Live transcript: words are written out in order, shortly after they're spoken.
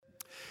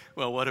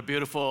Well, what a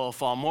beautiful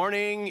fall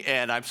morning,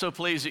 and I'm so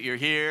pleased that you're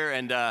here.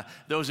 And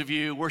those of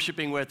you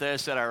worshiping with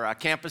us at our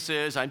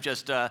campuses, I'm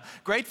just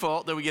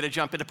grateful that we get to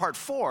jump into part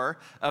 4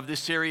 of this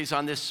series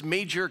on this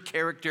major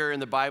character in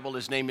the Bible.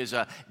 His name is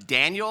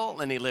Daniel,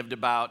 and he lived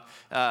about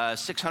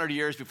 600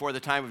 years before the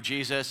time of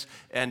Jesus.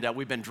 And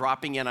we've been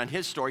dropping in on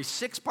his story,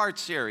 6-part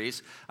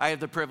series. I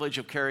have the privilege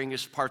of carrying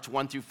his parts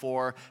 1 through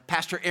 4.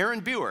 Pastor Aaron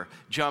Buer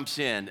jumps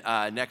in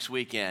next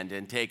weekend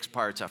and takes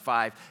parts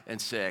 5 and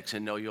 6,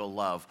 and know you'll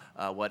love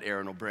what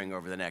Aaron will bring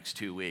over the next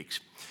 2 weeks.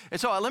 And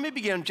so let me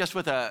begin just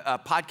with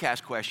a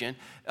podcast question.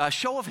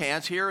 Show of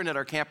hands here and at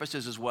our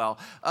campuses as well.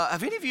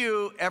 Have any of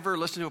you ever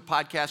listened to a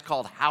podcast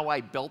called How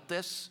I Built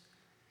This?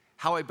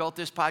 How I Built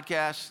This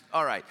podcast?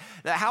 All right.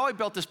 The How I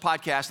Built This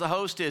podcast, the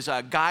host is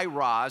Guy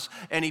Raz,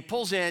 and he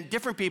pulls in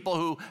different people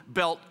who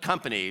built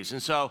companies.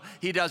 And so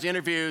he does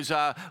interviews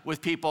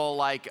with people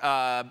like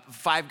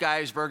Five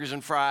Guys Burgers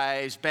and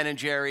Fries, Ben &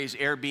 Jerry's,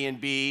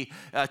 Airbnb,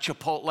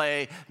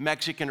 Chipotle,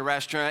 Mexican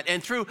restaurant.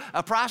 And through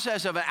a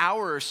process of an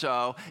hour or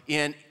so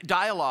in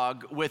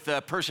dialogue with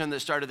the person that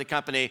started the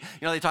company,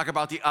 they talk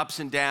about the ups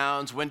and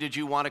downs. When did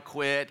you want to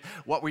quit?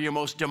 What were your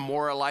most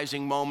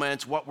demoralizing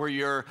moments? What were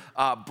your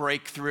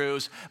breakthroughs?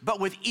 But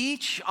with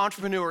each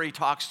entrepreneur he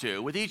talks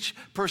to, with each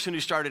person who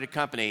started a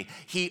company,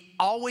 he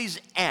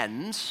always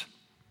ends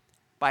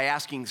by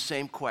asking the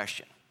same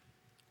question.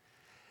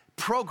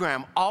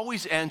 Program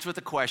always ends with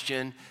a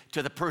question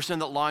to the person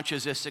that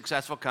launches this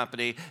successful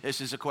company.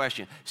 This is a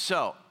question.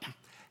 So,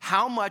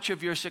 how much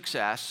of your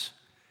success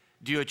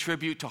do you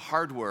attribute to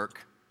hard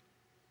work,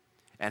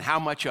 and how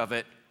much of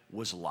it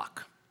was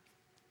luck?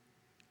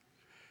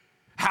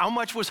 How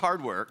much was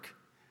hard work,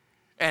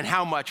 and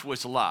how much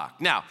was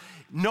luck? Now,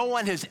 no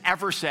one has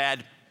ever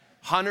said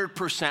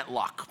 100%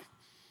 luck.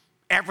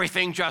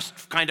 Everything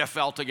just kind of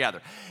fell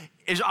together.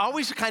 There's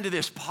always kind of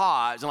this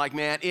pause, and like,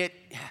 man,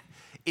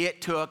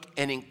 it took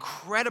an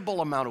incredible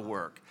amount of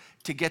work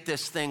to get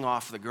this thing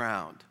off the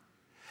ground.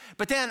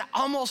 But then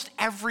almost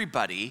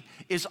everybody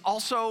is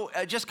also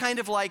just kind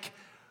of like,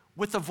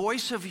 with the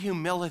voice of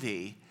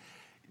humility,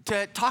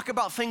 to talk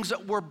about things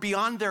that were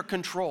beyond their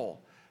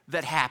control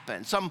that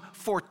happened, some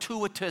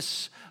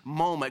fortuitous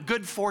moment,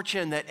 good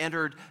fortune that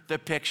entered the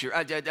picture,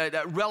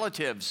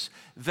 relatives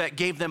that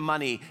gave them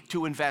money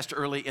to invest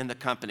early in the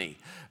company.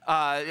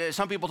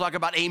 Some people talk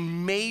about a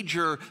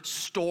major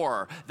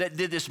store that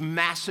did this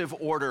massive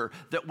order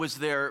that was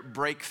their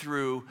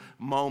breakthrough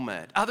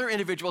moment. Other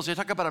individuals, they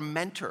talk about a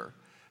mentor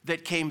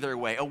that came their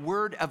way, a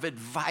word of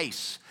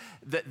advice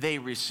that they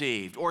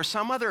received, or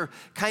some other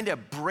kind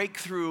of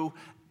breakthrough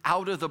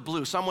out of the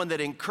blue, someone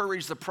that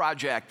encouraged the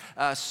project,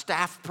 a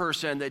staff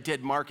person that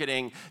did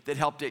marketing that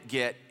helped it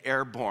get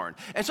airborne.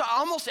 And so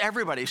almost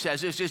everybody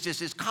says it's just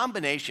this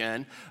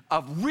combination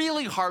of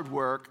really hard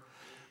work,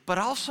 but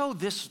also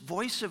this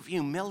voice of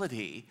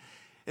humility.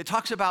 It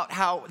talks about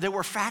how there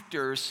were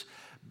factors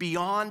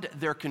beyond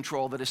their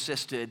control that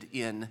assisted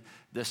in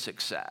the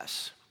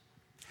success.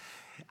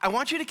 I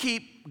want you to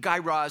keep Guy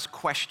Raz's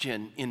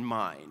question in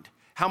mind.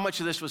 How much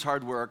of this was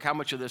hard work? How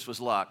much of this was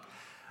luck?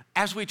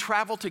 As we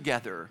travel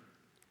together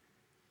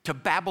to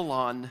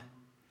Babylon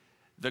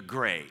the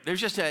Great.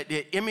 There's just an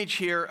image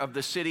here of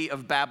the city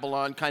of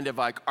Babylon, kind of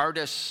like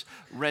artist's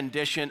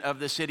rendition of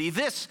the city.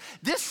 This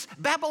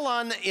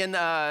Babylon in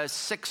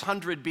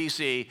 600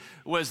 BC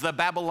was the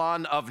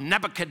Babylon of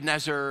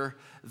Nebuchadnezzar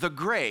the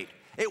Great.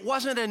 It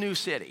wasn't a new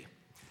city.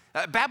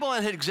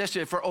 Babylon had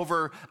existed for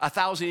over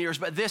 1,000 years,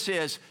 but this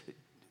is,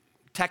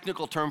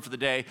 technical term for the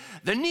day,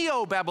 the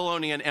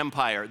Neo-Babylonian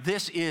Empire.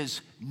 This is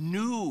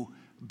new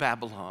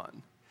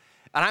Babylon.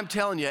 And I'm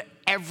telling you,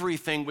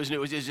 everything was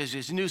new. It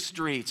was new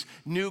streets,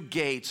 new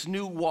gates,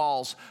 new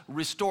walls,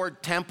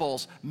 restored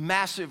temples,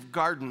 massive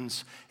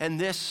gardens. And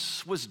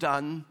this was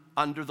done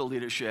under the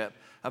leadership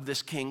of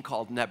this king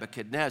called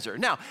Nebuchadnezzar.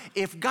 Now,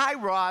 if Guy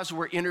Raz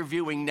were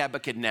interviewing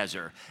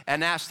Nebuchadnezzar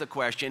and asked the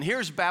question,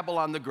 here's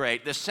Babylon the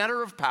Great, the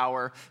center of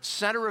power,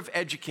 center of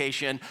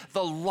education,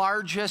 the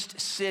largest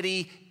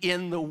city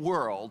in the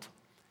world.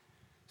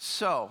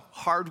 So,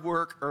 hard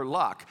work or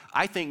luck?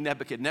 I think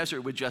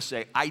Nebuchadnezzar would just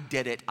say, I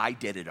did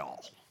it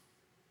all.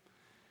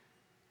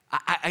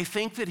 I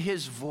think that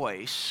his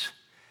voice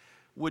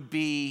would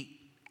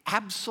be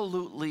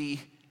absolutely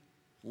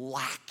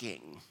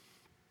lacking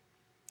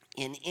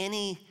in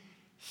any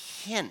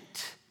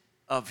hint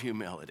of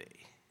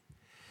humility.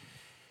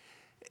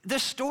 The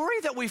story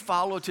that we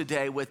follow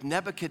today with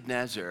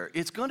Nebuchadnezzar,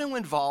 it's going to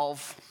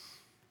involve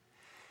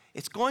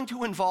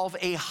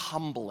a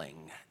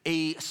humbling,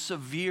 a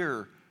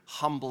severe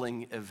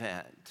humbling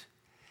event.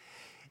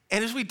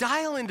 And as we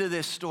dial into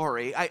this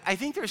story, I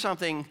think there's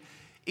something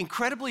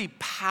incredibly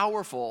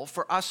powerful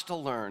for us to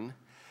learn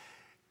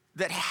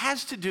that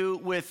has to do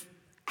with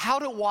how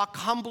to walk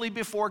humbly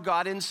before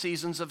God in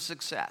seasons of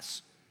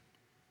success.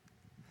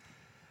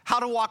 How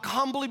to walk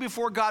humbly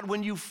before God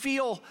when you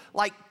feel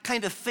like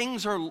kind of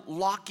things are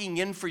locking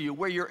in for you,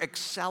 where you're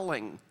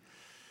excelling.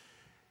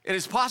 It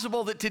is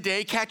possible that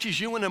today catches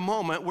you in a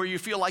moment where you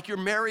feel like your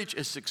marriage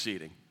is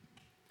succeeding,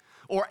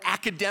 Or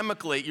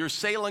academically, you're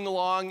sailing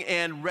along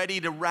and ready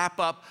to wrap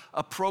up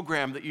a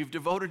program that you've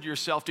devoted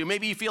yourself to.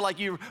 Maybe you feel like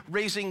you're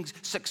raising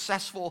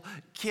successful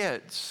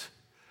kids.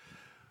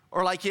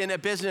 Or like in a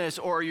business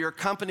or your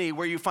company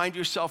where you find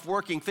yourself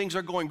working, things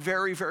are going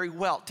very, very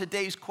well.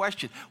 Today's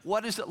question,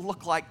 what does it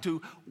look like to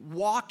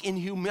walk in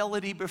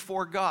humility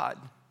before God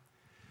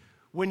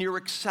when you're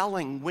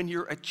excelling, when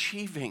you're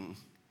achieving,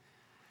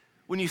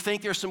 when you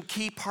think there's some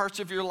key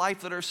parts of your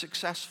life that are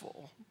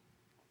successful?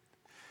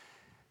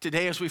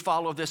 Today, as we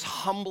follow this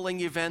humbling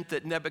event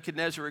that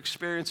Nebuchadnezzar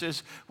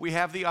experiences, we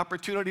have the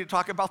opportunity to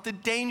talk about the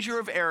danger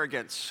of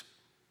arrogance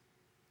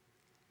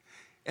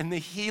and the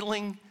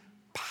healing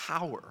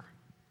power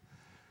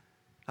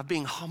of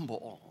being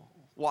humble,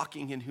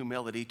 walking in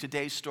humility.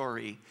 Today's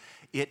story,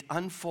 it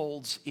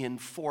unfolds in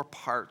 4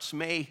 parts.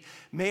 May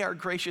our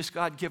gracious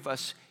God give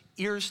us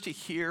ears to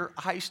hear,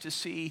 eyes to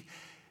see.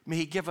 May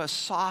He give us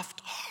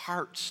soft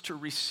hearts to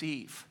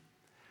receive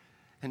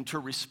and to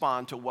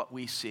respond to what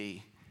we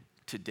see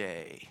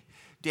today.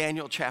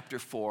 Daniel chapter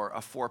 4, a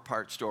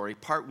 4-part story.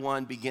 Part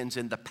 1 begins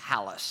in the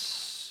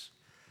palace.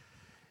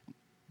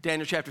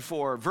 Daniel chapter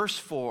 4, verse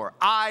 4.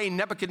 I,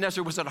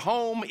 Nebuchadnezzar, was at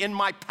home in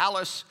my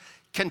palace,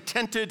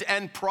 contented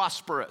and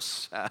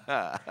prosperous.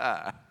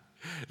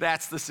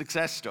 That's the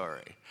success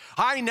story.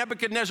 I,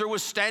 Nebuchadnezzar,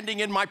 was standing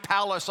in my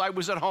palace. I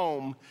was at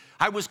home.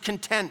 I was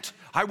content.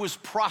 I was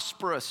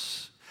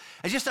prosperous.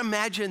 I just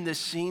imagine this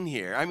scene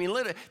here. I mean,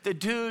 the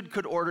dude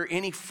could order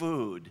any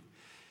food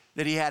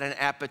that he had an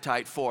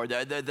appetite for,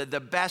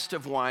 the best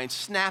of wine,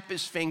 snap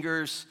his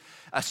fingers,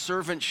 a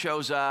servant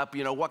shows up,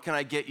 what can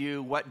I get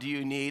you? What do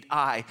you need?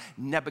 I,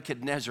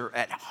 Nebuchadnezzar,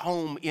 at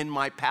home in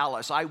my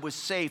palace. I was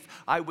safe.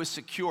 I was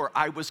secure.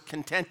 I was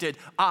contented.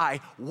 I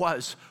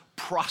was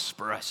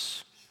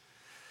prosperous.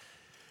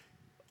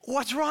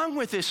 What's wrong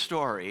with this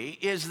story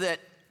is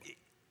that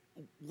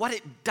what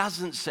it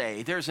doesn't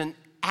say, there's an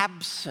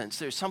absence.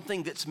 There's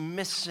something that's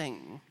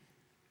missing.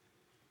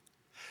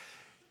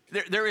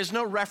 There is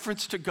no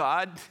reference to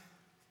God.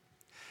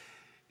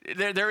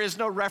 There is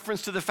no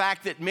reference to the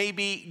fact that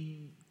maybe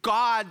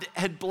God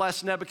had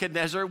blessed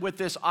Nebuchadnezzar with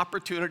this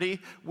opportunity,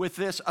 with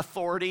this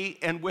authority,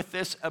 and with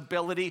this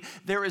ability.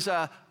 There is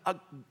a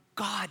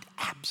God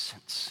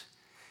absence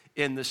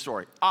in the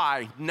story.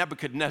 I,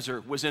 Nebuchadnezzar,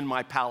 was in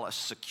my palace,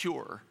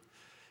 secure,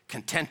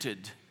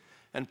 contented,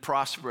 and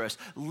prosperous.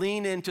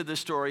 Lean into the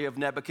story of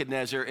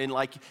Nebuchadnezzar in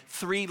like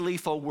 3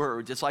 lethal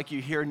words. It's like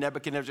you hear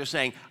Nebuchadnezzar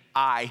saying,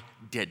 I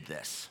did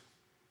this.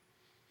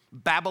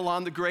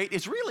 Babylon the Great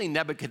is really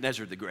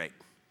Nebuchadnezzar the Great.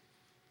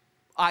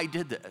 I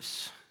did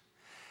this.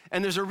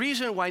 And there's a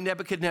reason why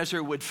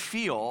Nebuchadnezzar would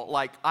feel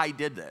like I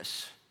did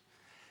this,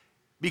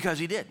 because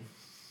he did.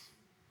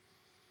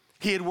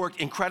 He had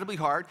worked incredibly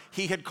hard.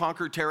 He had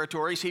conquered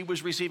territories. He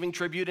was receiving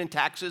tribute and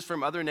taxes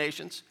from other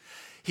nations.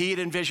 He had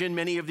envisioned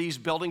many of these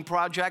building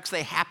projects.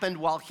 They happened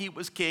while he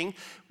was king.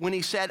 When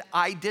he said,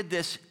 I did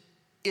this,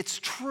 it's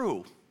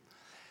true,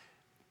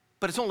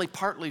 but it's only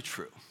partly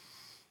true.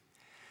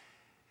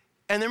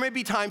 And there may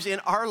be times in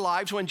our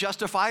lives when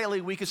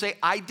justifiably we could say,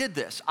 I did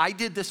this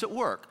at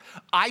work.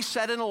 I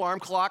set an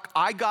alarm clock,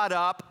 I got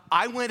up,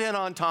 I went in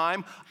on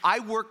time, I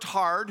worked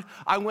hard,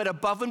 I went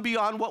above and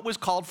beyond what was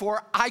called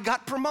for, I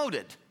got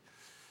promoted.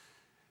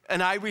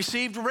 And I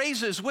received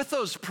raises with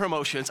those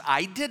promotions.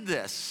 I did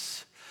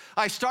this.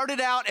 I started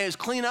out as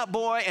cleanup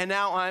boy and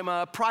now I'm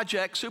a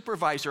project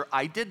supervisor.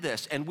 I did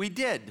this, and we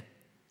did.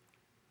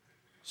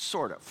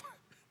 Sort of.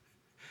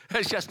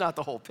 It's just not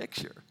the whole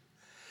picture.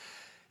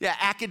 Yeah,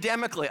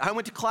 academically, I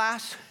went to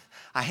class,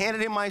 I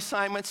handed in my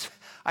assignments,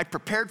 I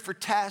prepared for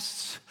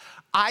tests,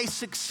 I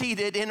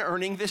succeeded in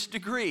earning this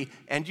degree,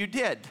 and you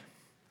did.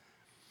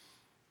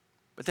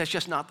 But that's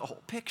just not the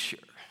whole picture.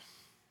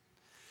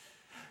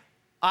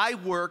 I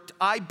worked,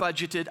 I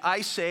budgeted,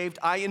 I saved,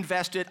 I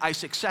invested, I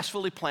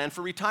successfully planned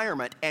for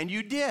retirement, and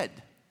you did.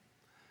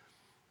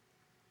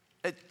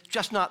 It's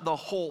just not the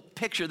whole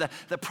picture.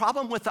 The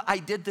problem with the I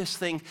did this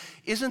thing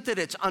isn't that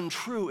it's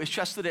untrue, it's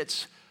just that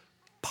it's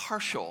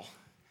partial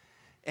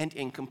and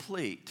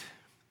incomplete.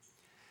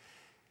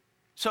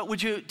 So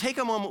would you take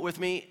a moment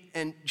with me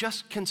and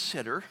just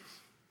consider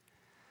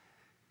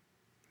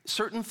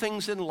certain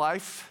things in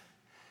life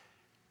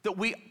that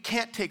we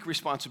can't take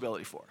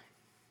responsibility for,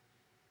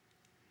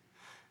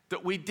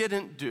 that we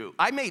didn't do.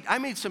 I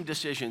made some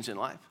decisions in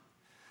life.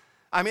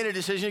 I made a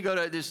decision to go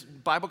to this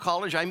Bible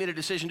college. I made a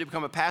decision to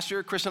become a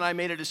pastor. Chris and I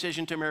made a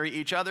decision to marry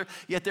each other.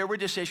 Yet there were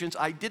decisions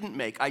I didn't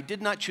make. I did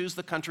not choose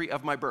the country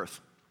of my birth.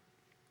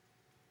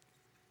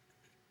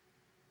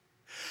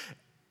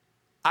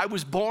 I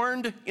was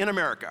born in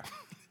America.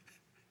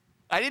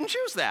 I didn't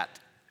choose that.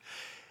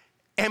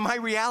 And my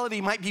reality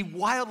might be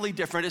wildly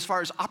different as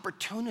far as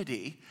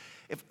opportunity.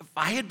 If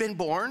I had been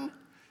born,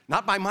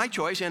 not by my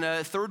choice, in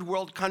a third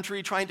world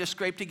country trying to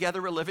scrape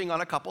together a living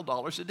on a couple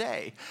dollars a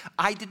day.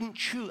 I didn't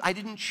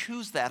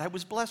choose that. I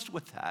was blessed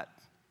with that.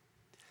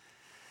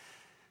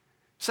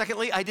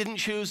 Secondly, I didn't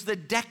choose the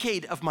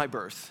decade of my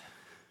birth.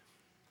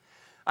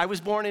 I was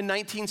born in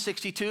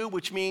 1962,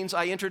 which means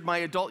I entered my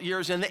adult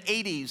years in the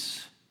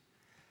 80s.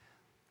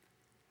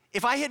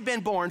 If I had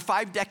been born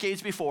 5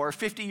 decades before,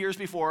 50 years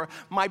before,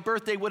 my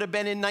birthday would have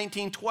been in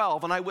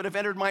 1912, and I would have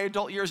entered my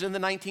adult years in the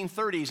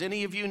 1930s.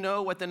 Any of you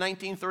know what the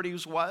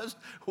 1930s was?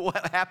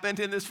 What happened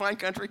in this fine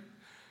country?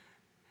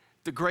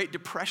 The Great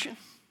Depression.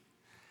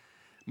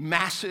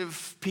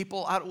 Massive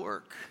people out of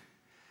work.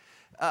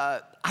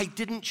 I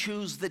didn't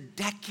choose the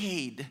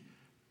decade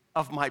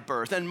of my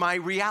birth, and my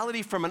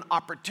reality from an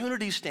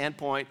opportunity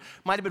standpoint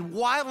might have been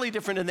wildly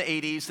different in the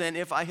 80s than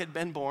if I had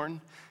been born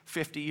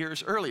 50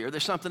 years earlier.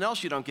 There's something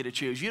else you don't get to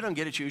choose. You don't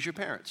get to choose your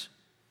parents.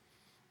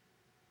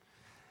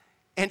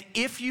 And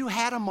if you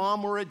had a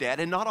mom or a dad,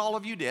 and not all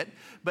of you did,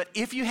 but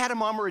if you had a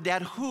mom or a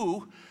dad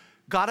who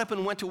got up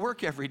and went to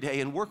work every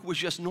day, and work was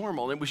just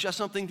normal, it was just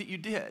something that you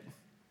did,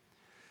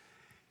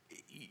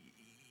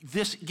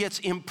 this gets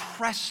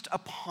impressed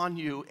upon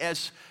you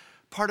as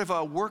part of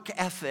a work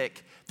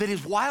ethic that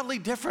is wildly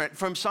different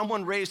from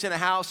someone raised in a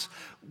house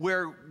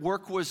where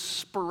work was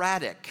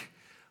sporadic,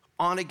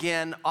 on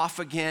again, off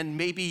again,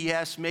 maybe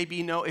yes,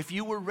 maybe no. If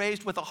you were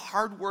raised with a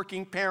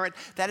hardworking parent,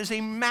 that is a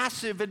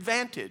massive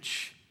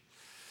advantage.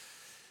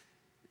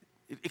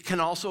 It can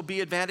also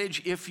be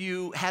advantage if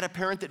you had a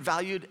parent that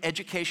valued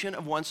education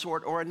of one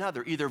sort or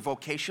another, either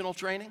vocational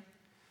training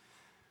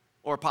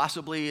or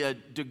possibly a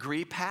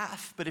degree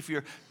path. But if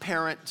your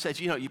parent says,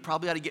 you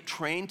probably ought to get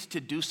trained to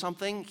do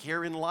something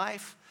here in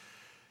life,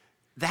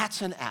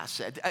 that's an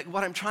asset.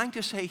 What I'm trying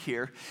to say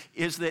here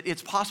is that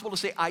it's possible to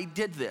say, I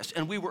did this,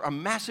 and we were a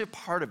massive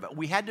part of it.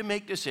 We had to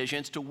make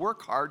decisions to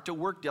work hard, to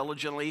work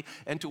diligently,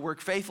 and to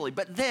work faithfully.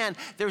 But then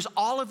there's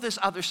all of this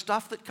other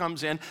stuff that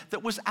comes in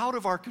that was out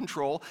of our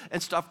control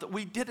and stuff that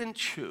we didn't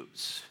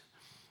choose.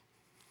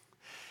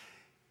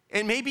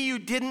 And maybe you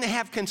didn't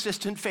have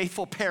consistent,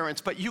 faithful parents,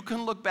 but you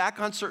can look back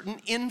on certain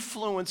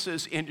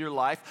influences in your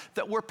life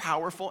that were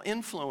powerful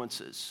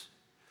influences.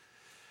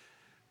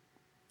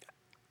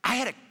 I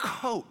had a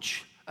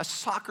coach, a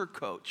soccer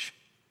coach,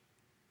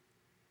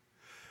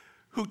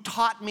 who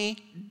taught me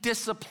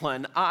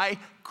discipline. I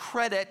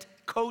credit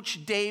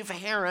Coach Dave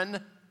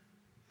Heron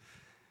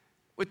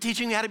with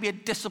teaching me how to be a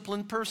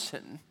disciplined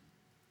person.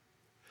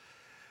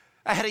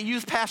 I had a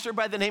youth pastor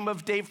by the name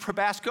of Dave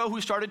Probasco who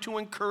started to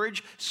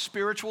encourage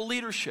spiritual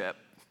leadership.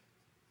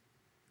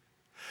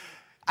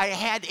 I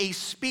had a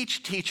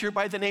speech teacher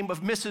by the name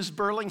of Mrs.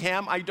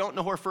 Burlingham. I don't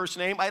know her first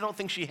name. I don't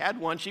think she had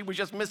one. She was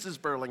just Mrs.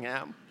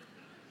 Burlingham.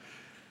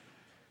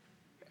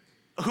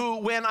 Who,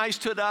 when I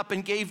stood up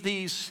and gave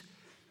these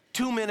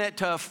 2-minute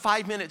to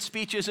 5-minute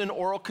speeches in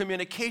oral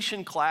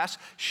communication class,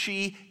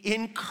 she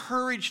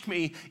encouraged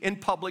me in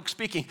public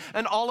speaking.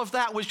 And all of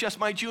that was just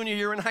my junior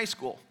year in high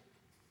school.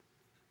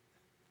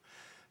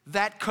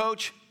 That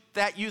coach,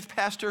 that youth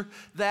pastor,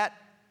 that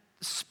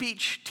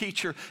speech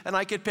teacher, and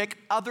I could pick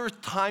other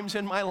times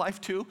in my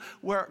life too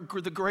where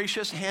the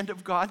gracious hand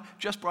of God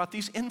just brought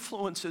these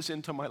influences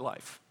into my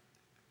life.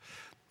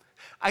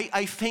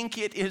 I think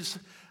it is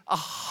a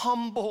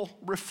humble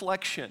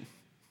reflection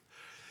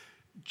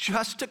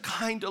just to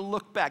kind of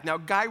look back. Now,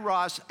 Guy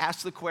Raz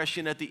asked the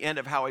question at the end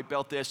of how I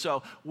built this.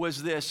 So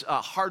was this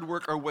hard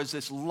work or was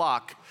this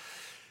luck?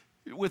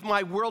 With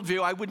my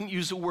worldview, I wouldn't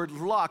use the word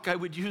luck. I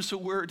would use the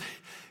word,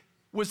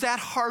 was that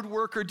hard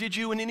work, or did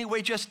you in any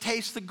way just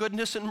taste the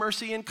goodness and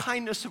mercy and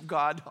kindness of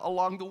God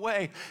along the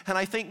way? And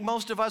I think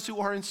most of us who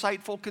are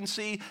insightful can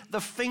see the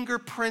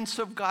fingerprints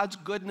of God's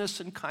goodness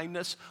and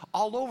kindness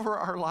all over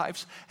our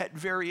lives at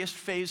various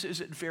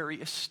phases, at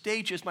various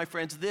stages. My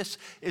friends, this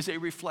is a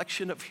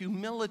reflection of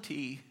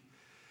humility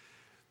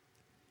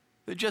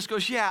that just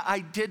goes, yeah,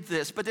 I did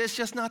this, but it's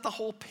just not the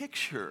whole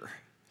picture.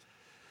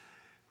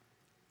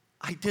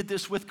 I did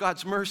this with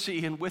God's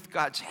mercy and with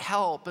God's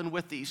help and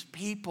with these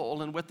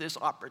people and with this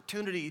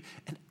opportunity,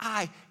 and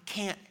I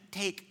can't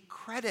take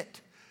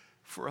credit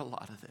for a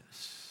lot of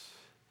this.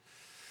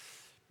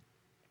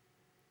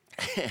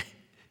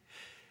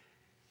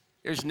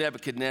 Here's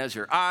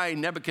Nebuchadnezzar. I,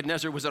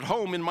 Nebuchadnezzar, was at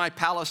home in my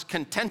palace,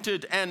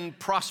 contented and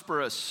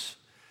prosperous.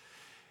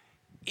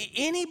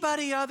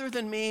 Anybody other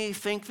than me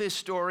think this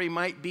story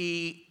might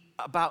be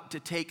about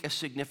to take a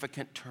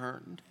significant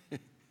turn?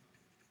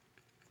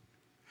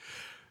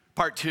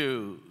 Part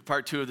two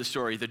of the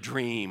story, the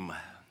dream.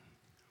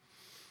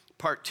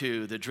 Part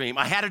two, the dream.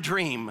 I had a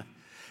dream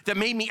that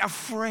made me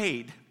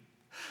afraid.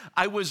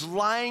 I was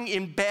lying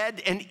in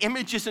bed and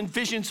images and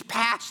visions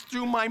passed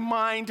through my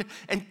mind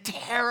and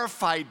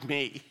terrified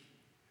me.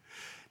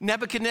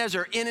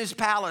 Nebuchadnezzar in his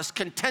palace,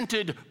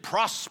 contented,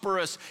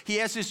 prosperous. He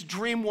has this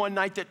dream one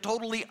night that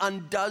totally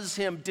undoes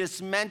him,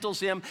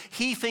 dismantles him.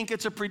 He thinks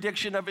it's a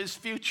prediction of his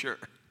future.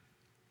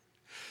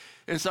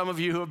 And some of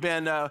you who have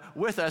been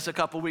with us a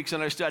couple weeks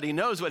in our study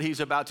knows what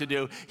he's about to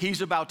do.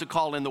 He's about to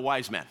call in the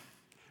wise men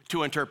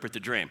to interpret the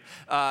dream.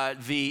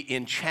 The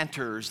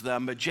enchanters, the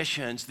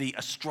magicians, the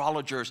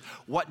astrologers.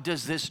 What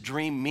does this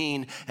dream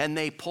mean? And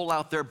they pull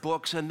out their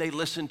books and they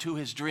listen to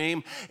his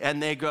dream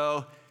and they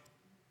go,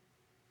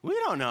 we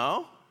don't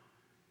know.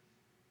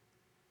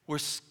 We're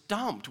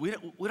stumped. We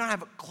don't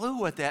have a clue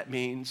what that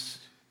means.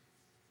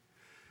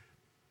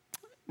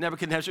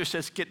 Nebuchadnezzar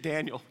says, get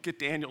Daniel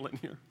in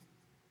here.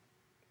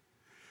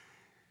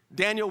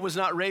 Daniel was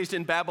not raised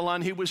in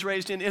Babylon. He was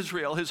raised in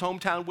Israel. His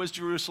hometown was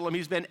Jerusalem.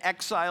 He's been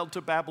exiled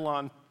to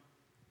Babylon.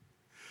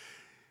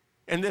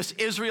 And this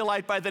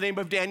Israelite by the name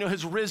of Daniel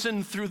has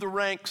risen through the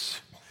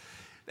ranks.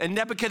 And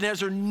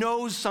Nebuchadnezzar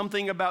knows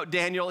something about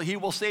Daniel. He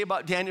will say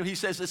about Daniel, he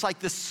says, it's like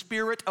the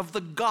spirit of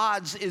the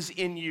gods is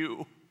in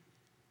you.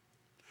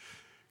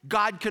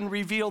 God can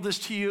reveal this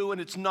to you, and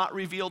it's not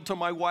revealed to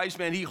my wise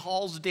man. He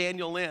hauls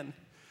Daniel in.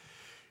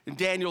 And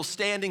Daniel's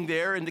standing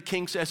there, and the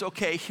king says,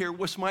 okay, here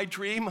was my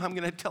dream. I'm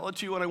going to tell it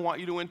to you, and I want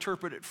you to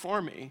interpret it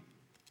for me.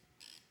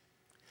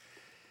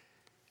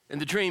 And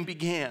the dream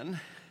began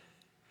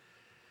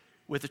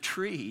with a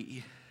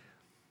tree.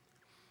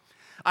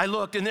 I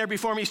looked, and there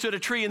before me stood a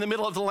tree in the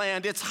middle of the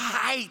land. Its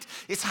height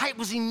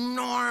was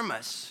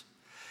enormous.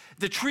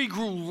 The tree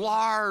grew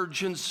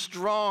large and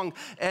strong,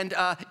 and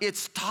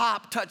its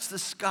top touched the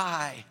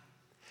sky.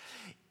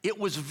 It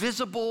was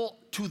visible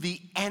to the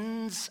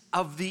ends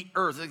of the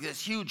earth, like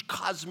this huge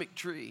cosmic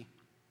tree.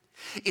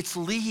 Its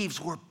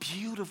leaves were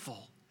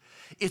beautiful,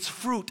 its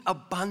fruit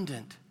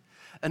abundant,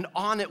 and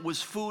on it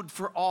was food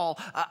for all.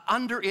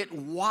 Under it,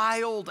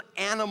 wild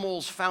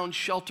animals found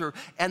shelter,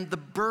 and the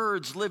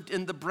birds lived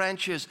in the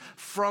branches.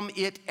 From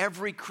it,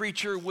 every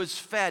creature was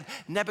fed.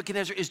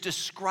 Nebuchadnezzar is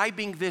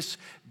describing this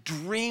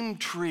dream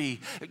tree,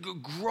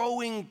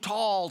 growing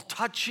tall,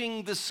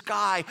 touching the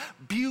sky,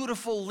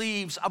 beautiful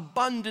leaves,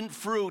 abundant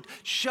fruit,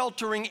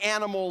 sheltering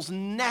animals,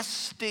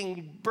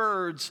 nesting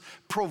birds,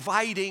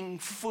 providing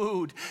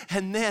food.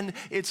 And then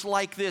it's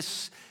like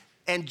this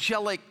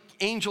angelic,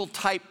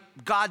 angel-type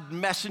God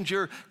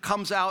messenger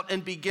comes out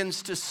and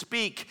begins to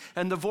speak.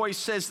 And the voice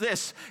says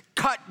this,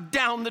 cut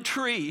down the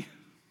tree,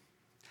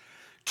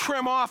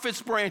 trim off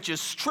its branches,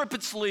 strip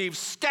its leaves,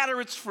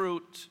 scatter its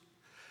fruit.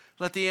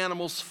 Let the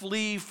animals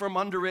flee from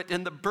under it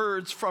and the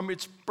birds from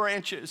its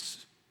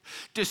branches.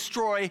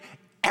 Destroy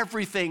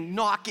everything,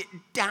 knock it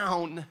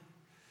down,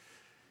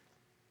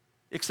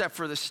 except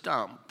for the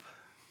stump.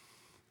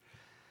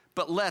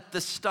 But let the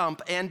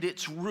stump and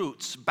its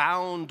roots,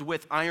 bound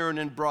with iron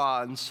and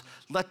bronze,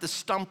 let the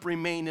stump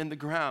remain in the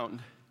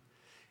ground,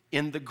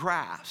 in the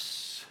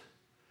grass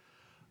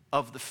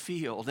of the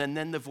field. And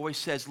then the voice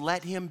says,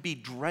 let him be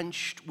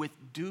drenched with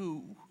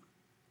dew.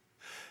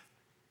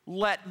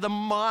 Let the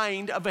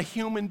mind of a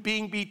human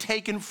being be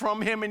taken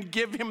from him and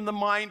give him the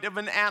mind of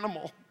an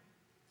animal.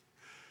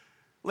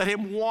 Let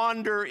him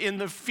wander in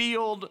the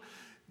field,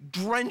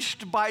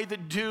 drenched by the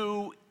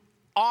dew,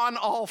 on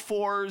all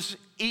fours,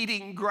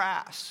 eating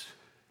grass.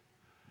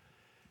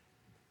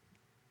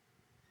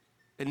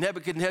 And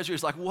Nebuchadnezzar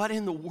is like, what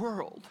in the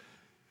world?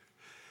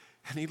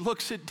 And he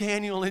looks at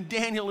Daniel, and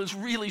Daniel is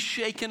really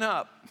shaken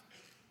up.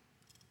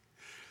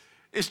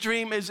 His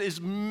dream is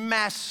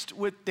messed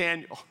with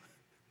Daniel.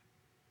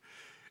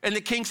 And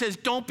the king says,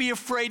 don't be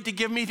afraid to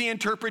give me the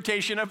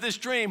interpretation of this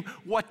dream.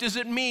 What does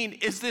it mean?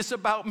 Is this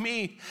about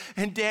me?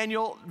 And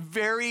Daniel,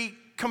 very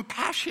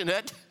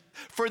compassionate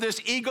for this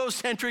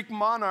egocentric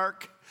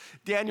monarch,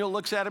 Daniel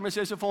looks at him and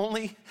says, if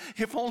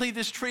only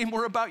this dream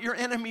were about your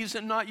enemies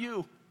and not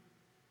you.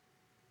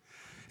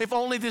 If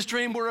only this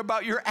dream were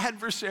about your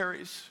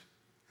adversaries.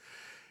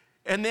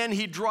 And then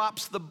he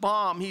drops the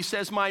bomb. He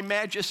says, my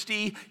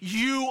majesty,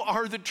 you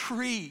are the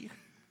tree.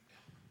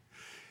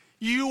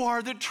 You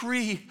are the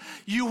tree.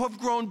 You have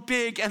grown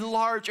big and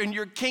large, and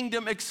your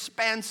kingdom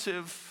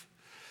expansive.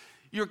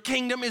 Your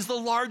kingdom is the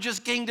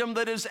largest kingdom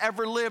that has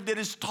ever lived. It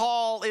is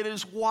tall, it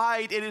is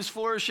wide, it is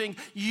flourishing.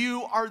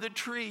 You are the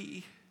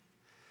tree.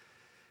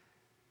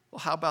 Well,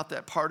 how about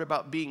that part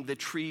about being the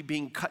tree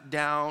being cut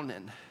down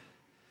and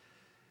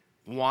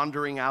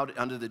wandering out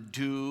under the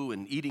dew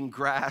and eating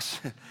grass?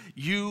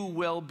 You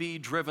will be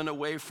driven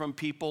away from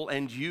people,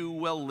 and you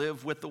will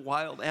live with the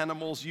wild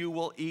animals. You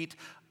will eat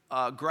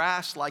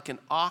grass like an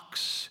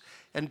ox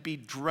and be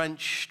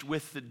drenched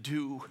with the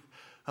dew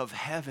of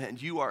heaven.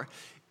 You are,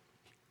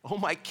 oh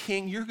my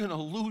king, you're going to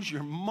lose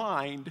your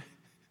mind.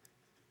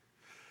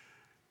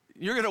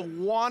 You're going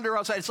to wander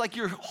outside. It's like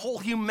your whole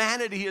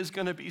humanity is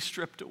going to be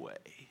stripped away.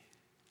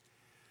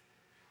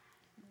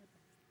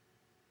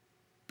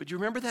 But you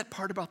remember that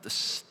part about the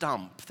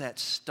stump, that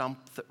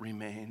stump that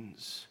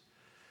remains?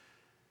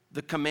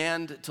 The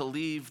command to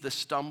leave the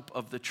stump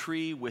of the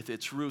tree with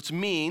its roots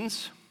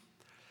means,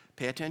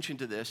 pay attention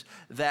to this,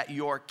 that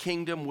your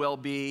kingdom will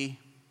be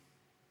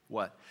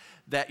what?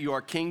 That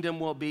your kingdom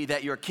will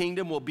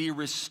be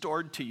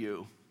restored to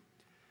you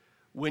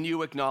when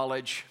you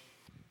acknowledge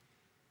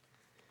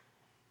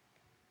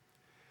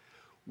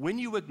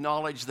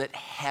that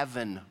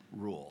heaven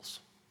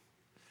rules.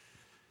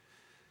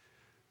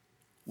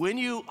 When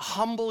you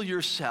humble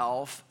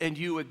yourself and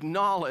you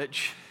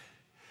acknowledge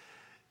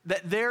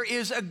that there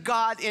is a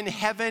God in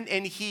heaven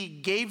and he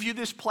gave you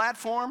this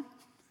platform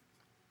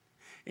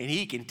and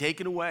he can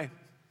take it away.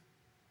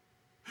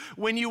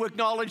 When you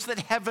acknowledge that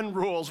heaven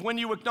rules, when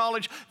you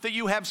acknowledge that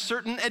you have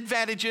certain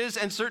advantages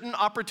and certain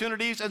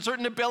opportunities and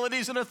certain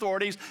abilities and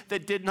authorities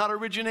that did not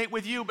originate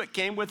with you but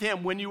came with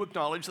him, when you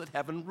acknowledge that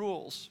heaven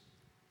rules.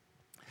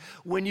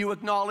 When you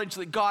acknowledge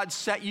that God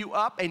set you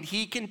up and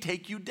he can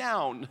take you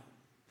down.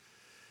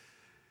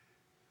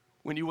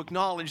 when you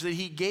acknowledge that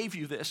he gave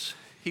you this,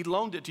 he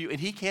loaned it to you, and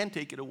he can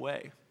take it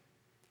away.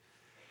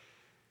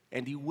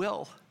 And he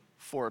will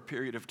for a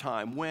period of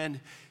time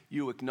when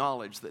you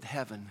acknowledge that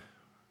heaven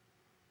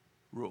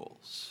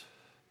rules.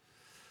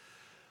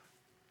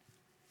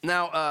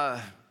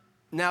 Now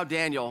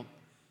Daniel,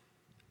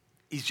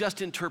 he's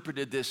just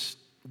interpreted this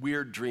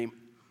weird dream.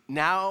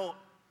 Now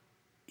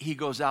he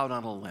goes out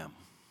on a limb,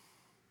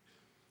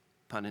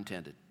 pun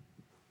intended.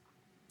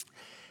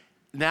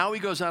 Now he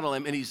goes on a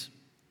limb and he's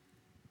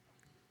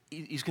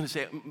going to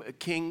say,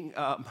 King,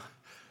 can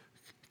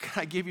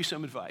I give you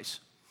some advice?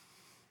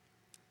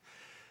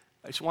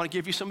 I just want to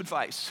give you some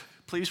advice.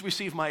 Please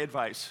receive my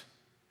advice.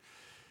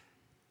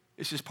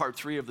 This is part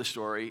 3 of the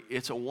story.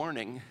 It's a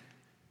warning.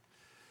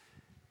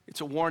 It's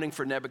a warning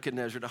for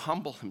Nebuchadnezzar to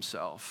humble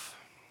himself.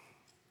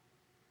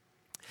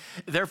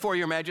 Therefore,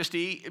 your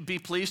majesty, be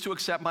pleased to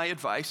accept my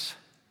advice.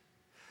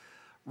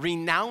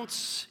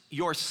 Renounce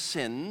your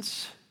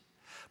sins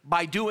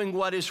by doing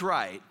what is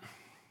right.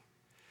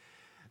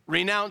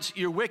 Renounce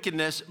your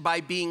wickedness by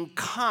being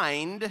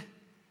kind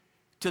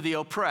to the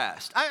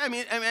oppressed. I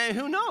mean,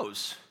 who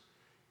knows?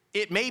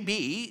 It may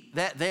be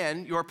that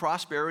then your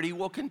prosperity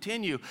will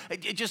continue.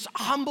 Just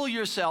humble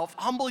yourself,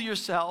 humble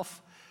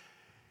yourself.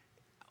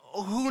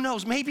 Who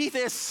knows? Maybe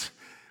this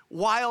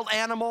wild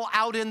animal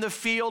out in the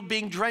field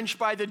being drenched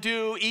by the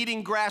dew,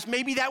 eating grass,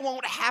 maybe that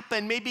won't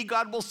happen. Maybe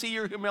God will see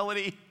your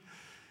humility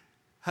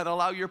and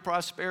allow your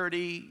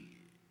prosperity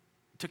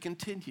to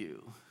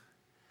continue.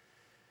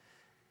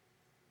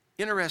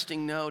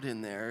 Interesting note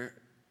in there.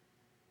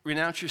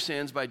 Renounce your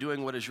sins by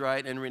doing what is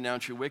right, and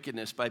renounce your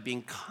wickedness by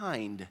being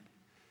kind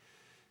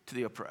to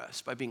the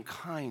oppressed, by being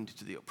kind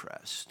to the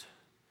oppressed.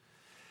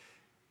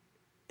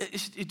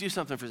 Do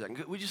something for a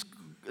second.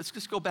 Let's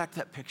just go back to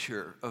that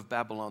picture of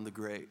Babylon the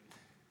Great.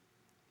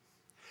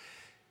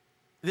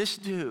 This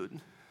dude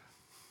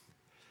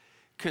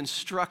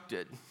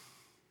constructed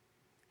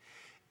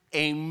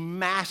a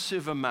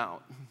massive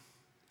amount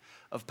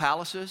of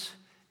palaces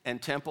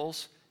and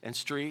temples and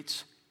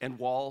streets and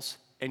walls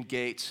and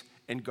gates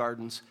and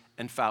gardens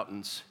and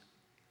fountains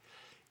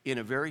in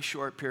a very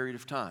short period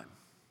of time.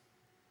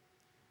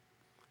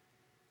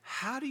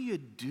 How do you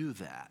do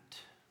that?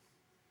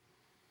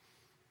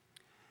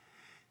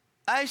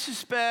 I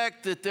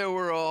suspect that there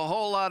were a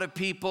whole lot of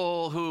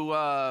people who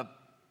were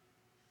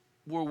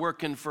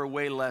working for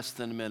way less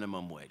than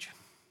minimum wage.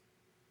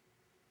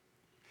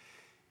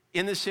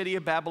 In the city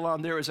of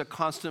Babylon, there is a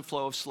constant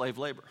flow of slave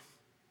labor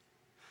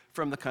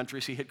from the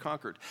countries he had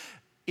conquered.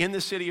 In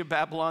the city of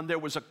Babylon, there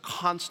was a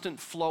constant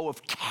flow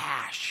of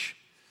cash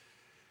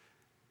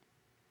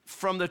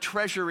from the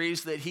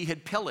treasuries that he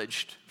had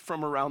pillaged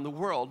from around the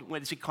world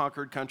when he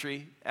conquered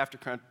country after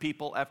country,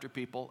 people after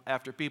people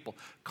after people.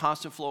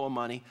 Constant flow of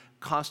money,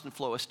 constant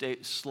flow of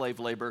slave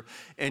labor.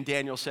 And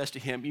Daniel says to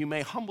him, you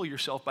may humble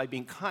yourself by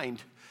being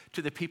kind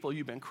to the people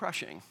you've been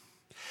crushing.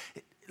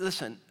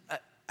 Listen,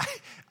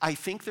 I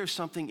think there's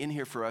something in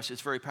here for us.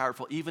 It's very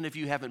powerful, even if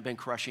you haven't been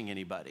crushing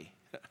anybody.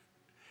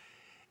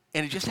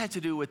 And it just had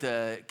to do with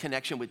the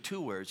connection with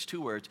two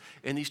words.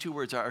 And these 2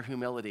 words are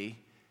humility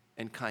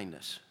and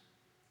kindness.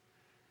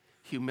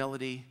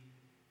 Humility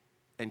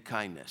and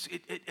kindness.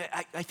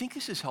 I think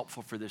this is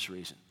helpful for this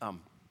reason.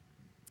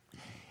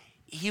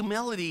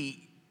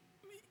 Humility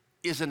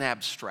is an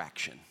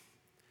abstraction.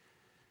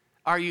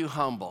 Are you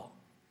humble?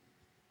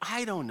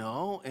 I don't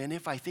know. And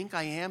if I think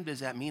I am, does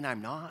that mean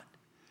I'm not?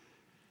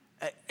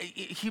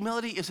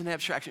 Humility is an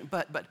abstraction.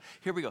 But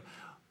here we go.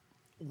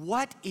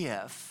 What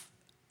if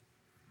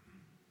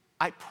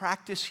I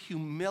practice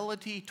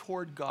humility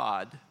toward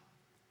God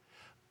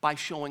by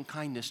showing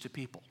kindness to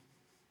people?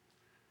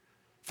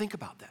 Think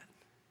about that.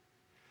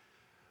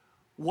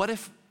 What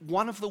if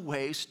one of the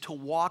ways to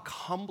walk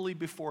humbly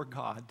before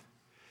God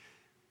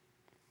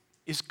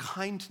is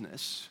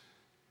kindness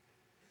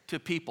to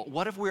people?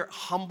 What if we're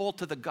humble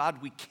to the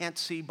God we can't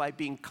see by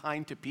being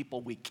kind to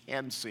people we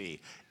can see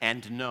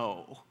and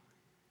know?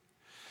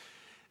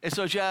 And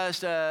so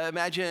just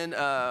imagine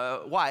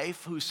a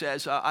wife who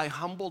says, I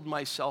humbled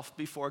myself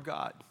before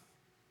God.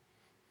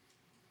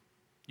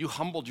 You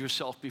humbled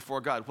yourself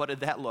before God. What did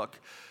that look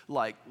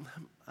like?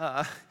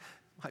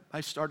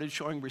 I started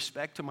showing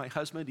respect to my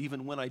husband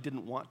even when I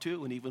didn't want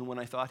to and even when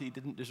I thought he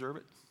didn't deserve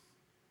it.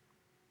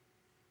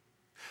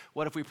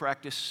 What if we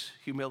practice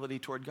humility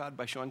toward God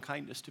by showing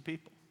kindness to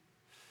people?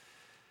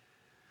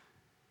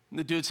 And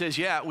the dude says,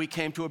 yeah, we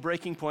came to a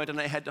breaking point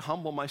and I had to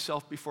humble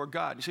myself before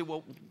God. You say,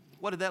 well,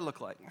 what did that look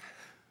like?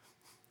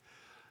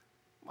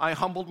 I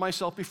humbled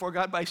myself before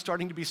God by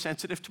starting to be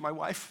sensitive to my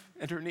wife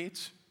and her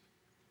needs.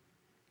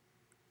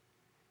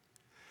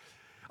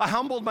 I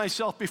humbled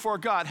myself before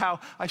God, how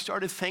I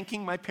started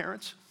thanking my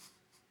parents.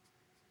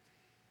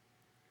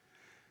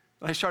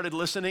 I started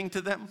listening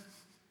to them.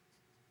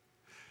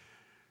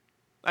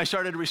 I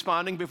started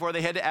responding before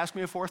they had to ask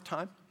me a 4th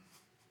time.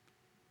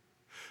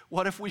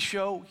 What if we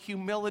show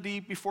humility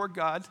before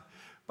God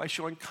by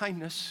showing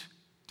kindness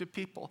to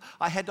people?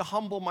 I had to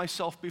humble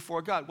myself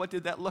before God. What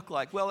did that look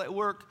like? Well, at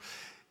work,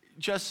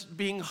 just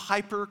being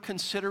hyper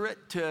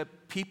considerate to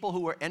people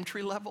who are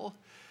entry level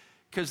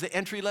Because the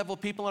entry-level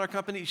people in our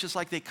company, it's just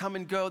like they come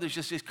and go. There's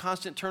just this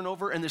constant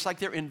turnover, and it's like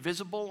they're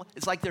invisible.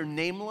 It's like they're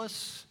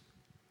nameless.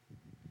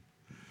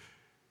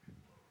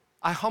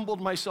 I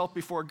humbled myself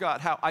before God.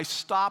 How? I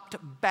stopped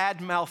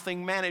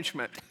bad-mouthing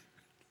management.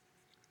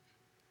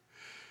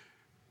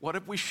 What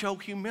if we show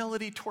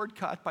humility toward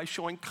God by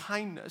showing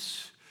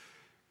kindness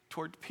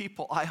toward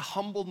people? I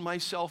humbled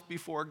myself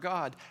before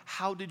God.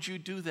 How did you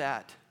do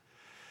that?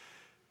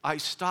 I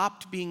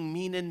stopped being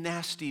mean and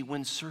nasty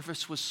when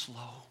service was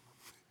slow.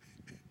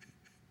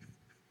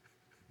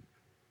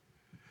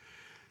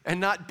 And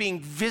not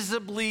being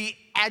visibly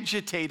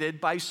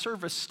agitated by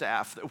service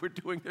staff that were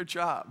doing their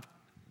job.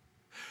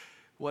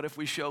 What if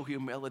we show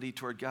humility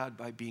toward God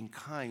by being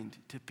kind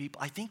to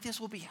people? I think this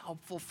will be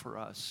helpful for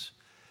us.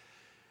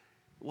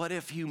 What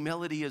if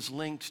humility is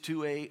linked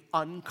to an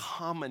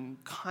uncommon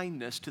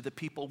kindness to the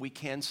people we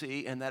can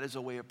see, and that is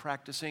a way of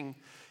practicing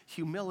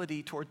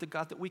humility toward the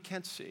God that we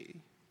can't see?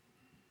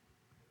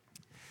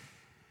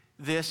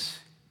 This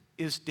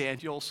is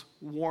Daniel's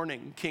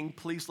warning. King,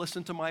 please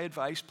listen to my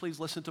advice.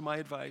 Please listen to my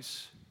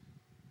advice.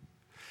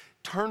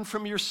 Turn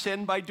from your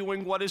sin by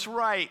doing what is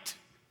right.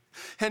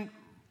 And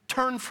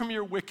turn from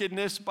your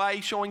wickedness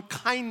by showing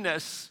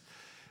kindness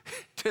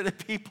to the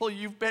people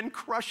you've been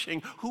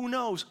crushing. Who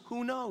knows?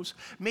 Who knows?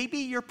 Maybe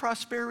your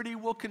prosperity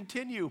will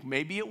continue.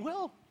 Maybe it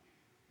will.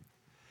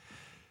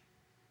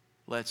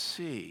 Let's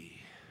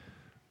see.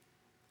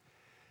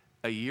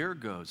 A year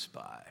goes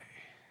by.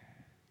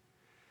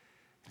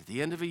 At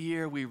the end of a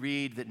year, we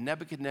read that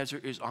Nebuchadnezzar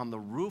is on the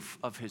roof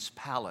of his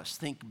palace.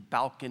 Think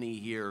balcony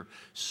here,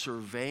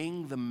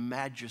 surveying the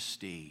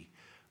majesty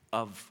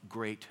of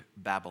great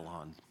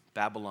Babylon,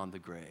 Babylon the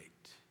Great.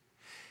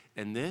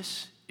 And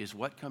this is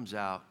what comes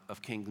out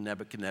of King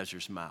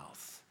Nebuchadnezzar's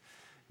mouth.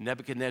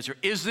 Nebuchadnezzar,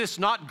 is this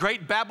not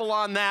great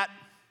Babylon that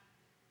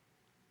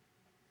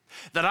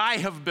I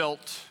have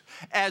built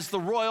as the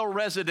royal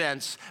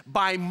residence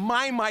by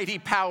my mighty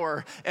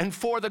power and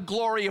for the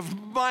glory of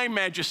my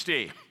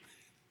majesty?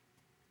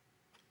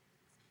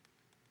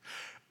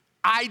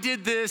 I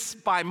did this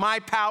by my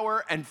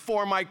power and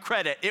for my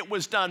credit. It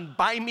was done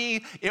by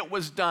me. It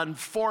was done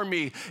for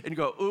me. And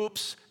go,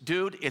 oops,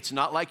 dude, it's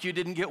not like you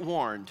didn't get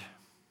warned.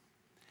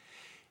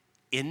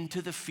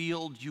 Into the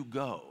field you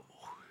go.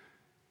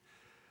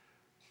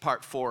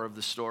 Part 4 of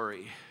the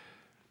story.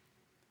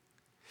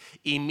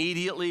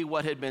 Immediately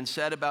what had been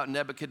said about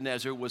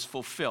Nebuchadnezzar was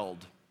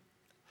fulfilled.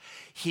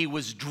 He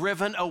was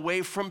driven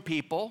away from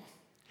people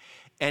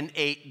and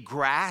ate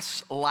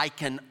grass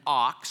like an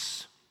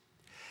ox.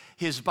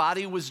 His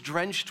body was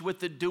drenched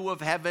with the dew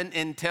of heaven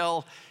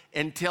until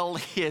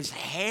his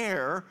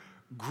hair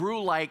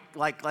grew like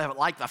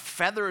the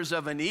feathers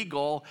of an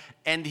eagle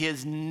and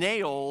his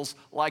nails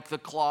like the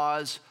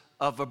claws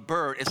of a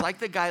bird. It's like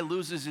the guy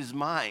loses his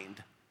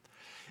mind.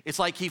 It's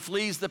like he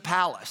flees the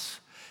palace.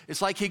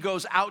 It's like he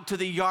goes out to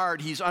the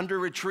yard. He's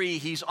under a tree.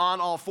 He's on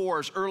all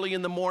fours. Early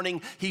in the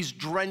morning, he's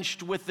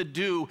drenched with the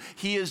dew.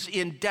 He is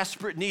in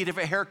desperate need of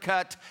a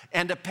haircut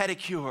and a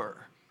pedicure.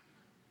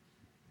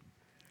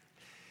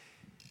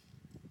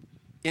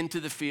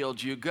 Into the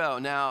field you go.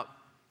 Now,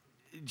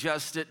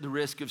 just at the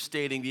risk of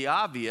stating the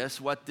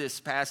obvious, what this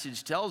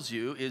passage tells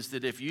you is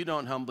that if you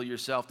don't humble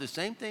yourself, the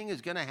same thing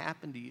is going to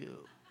happen to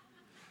you.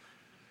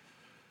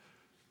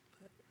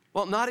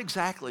 Well, not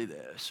exactly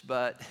this,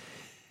 but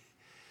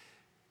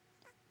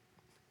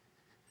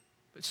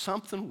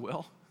something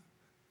will.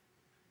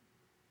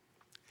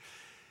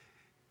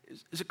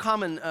 It's a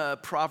common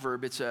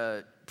proverb. It's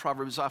a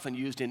proverb that's often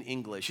used in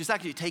English. It's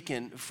actually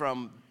taken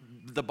from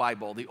the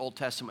Bible, the Old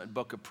Testament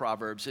book of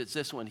Proverbs. It's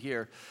this one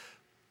here.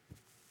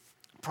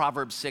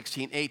 Proverbs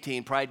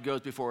 16:18, pride goes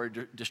before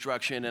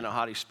destruction and a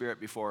haughty spirit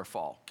before a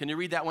fall. Can you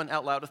read that one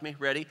out loud with me?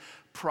 Ready?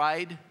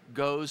 Pride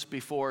goes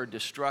before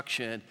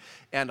destruction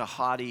and a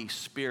haughty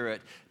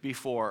spirit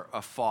before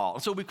a fall.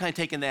 And so we've kind of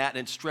taken that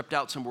and stripped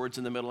out some words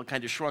in the middle and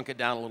kind of shrunk it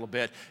down a little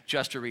bit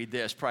just to read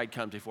this. Pride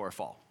comes before a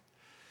fall.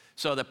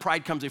 So the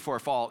pride comes before a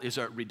fall is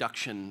a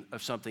reduction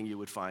of something you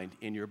would find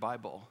in your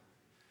Bible.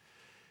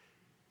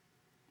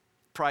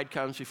 Pride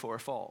comes before a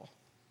fall.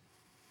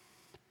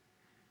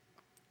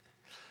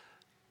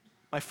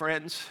 My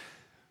friends,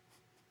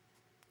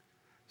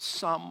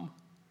 some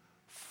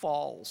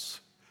falls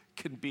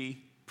can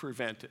be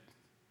prevented.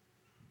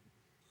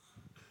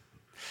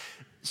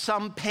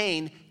 Some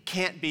pain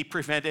can't be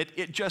prevented.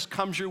 It just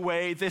comes your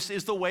way. This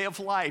is the way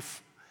of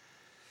life.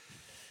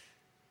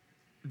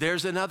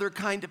 There's another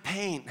kind of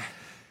pain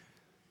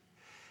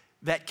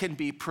that can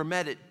be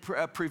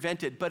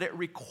prevented, but it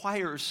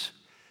requires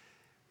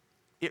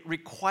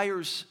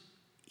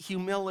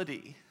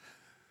humility.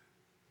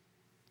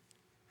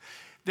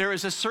 There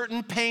is a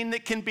certain pain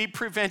that can be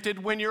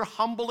prevented when you're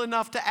humble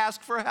enough to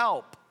ask for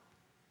help.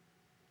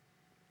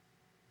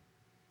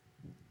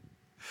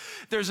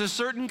 There's a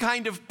certain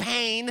kind of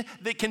pain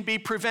that can be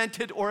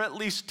prevented or at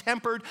least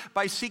tempered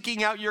by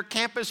seeking out your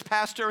campus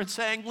pastor and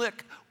saying,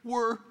 look,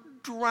 we're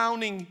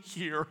drowning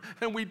here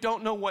and we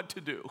don't know what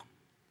to do.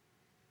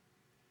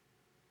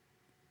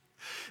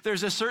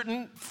 There's a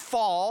certain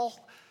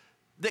fall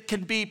that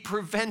can be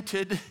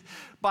prevented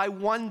by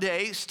one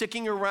day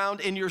sticking around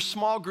in your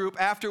small group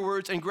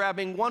afterwards and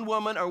grabbing one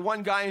woman or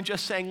one guy and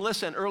just saying,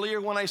 listen, earlier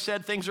when I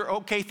said things are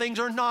okay, things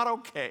are not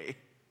okay.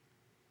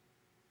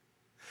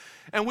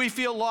 And we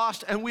feel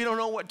lost and we don't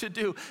know what to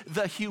do.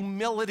 The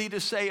humility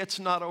to say it's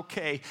not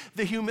okay.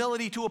 The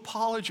humility to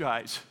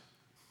apologize.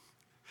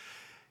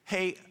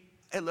 Hey,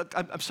 look,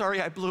 I'm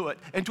sorry I blew it.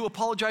 And to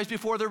apologize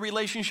before the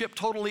relationship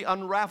totally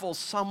unravels.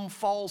 Some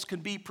falls can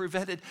be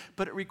prevented,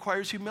 but it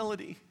requires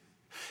humility.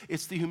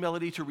 It's the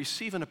humility to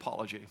receive an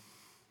apology.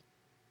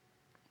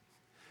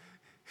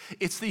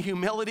 It's the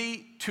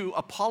humility to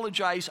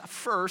apologize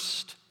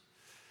first,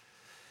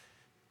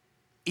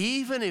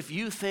 even if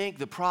you think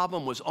the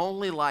problem was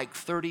only like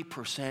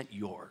 30%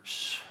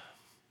 yours.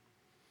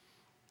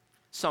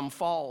 Some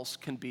falls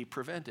can be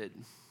prevented.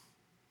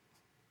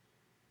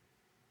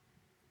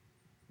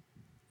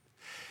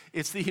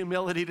 It's the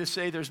humility to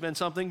say there's been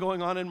something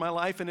going on in my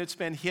life and it's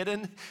been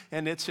hidden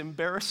and it's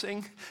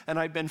embarrassing and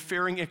I've been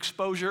fearing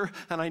exposure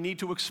and I need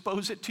to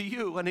expose it to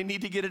you and I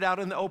need to get it out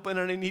in the open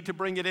and I need to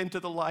bring it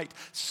into the light.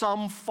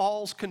 Some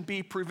falls can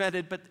be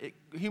prevented, but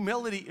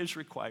humility is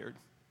required.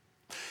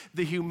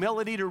 The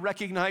humility to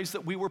recognize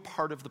that we were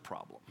part of the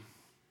problem.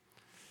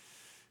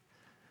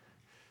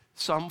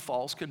 Some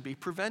falls can be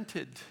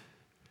prevented.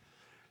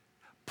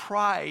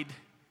 Pride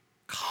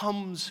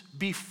comes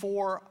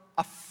before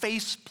a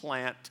face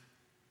plant.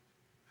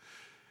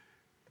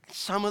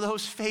 Some of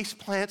those face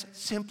plants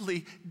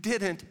simply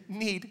didn't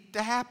need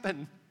to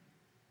happen.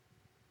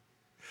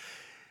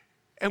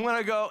 And when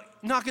I go,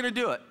 not going to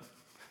do it.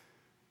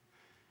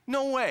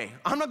 No way.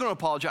 I'm not going to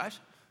apologize.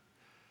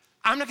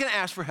 I'm not going to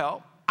ask for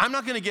help. I'm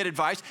not going to get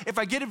advice. If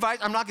I get advice,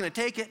 I'm not going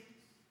to take it.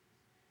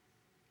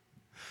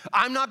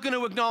 I'm not going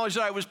to acknowledge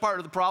that I was part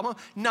of the problem.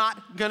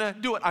 Not going to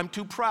do it. I'm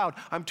too proud.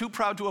 I'm too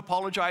proud to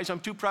apologize. I'm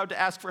too proud to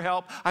ask for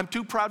help. I'm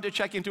too proud to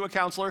check into a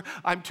counselor.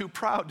 I'm too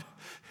proud.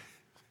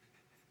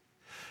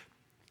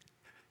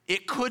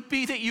 It could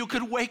be that you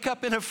could wake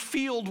up in a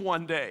field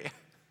one day,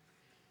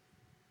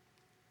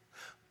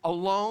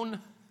 alone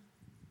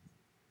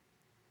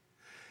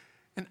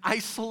and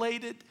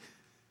isolated,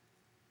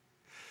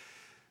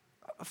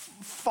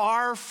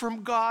 far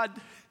from God,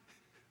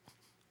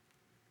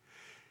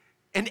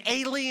 and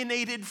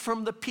alienated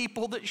from the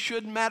people that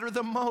should matter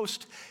the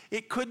most.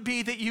 It could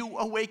be that you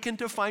awaken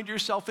to find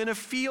yourself in a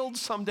field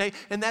someday,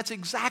 and that's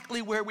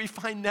exactly where we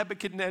find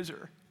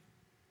Nebuchadnezzar.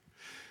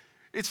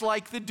 It's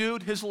like the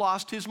dude has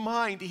lost his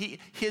mind.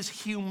 His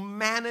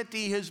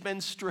humanity has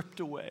been stripped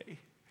away.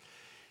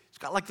 He's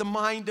got like the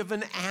mind of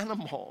an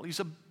animal. He's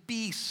a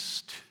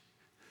beast.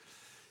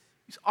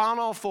 He's on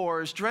all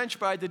fours, drenched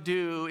by the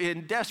dew,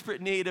 in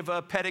desperate need of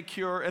a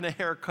pedicure and a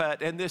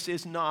haircut. And this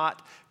is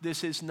not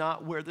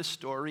where the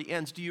story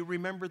ends. Do you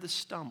remember the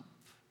stump?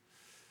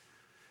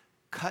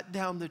 Cut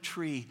down the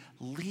tree,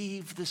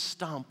 leave the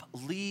stump,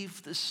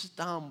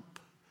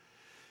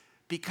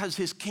 because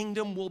his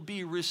kingdom will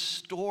be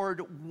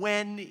restored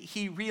when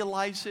he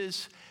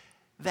realizes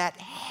that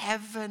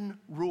heaven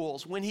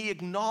rules, when he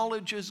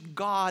acknowledges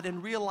God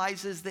and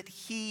realizes that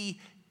he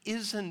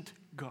isn't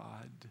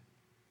God.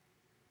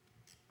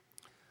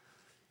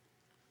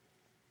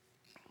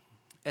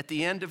 At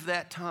the end of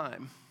that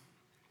time,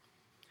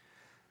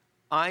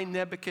 I,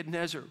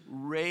 Nebuchadnezzar,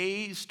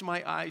 raised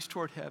my eyes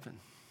toward heaven.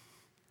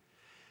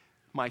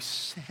 My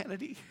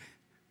sanity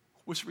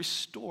was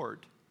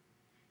restored.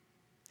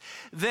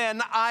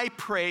 Then I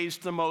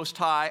praised the Most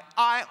High.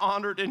 I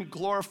honored and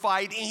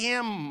glorified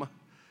him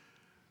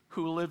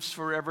who lives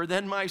forever.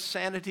 Then my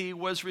sanity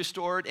was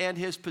restored, and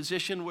his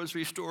position was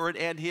restored,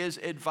 and his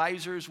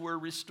advisors were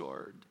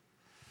restored.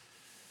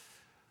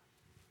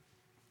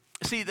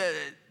 See,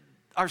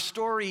 our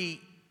story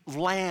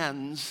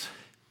lands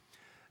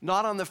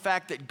not on the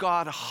fact that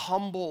God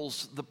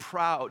humbles the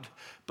proud,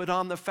 but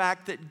on the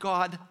fact that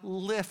God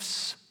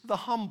lifts the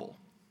humble.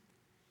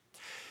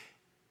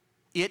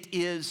 It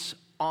is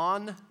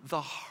on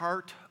the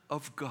heart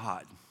of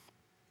God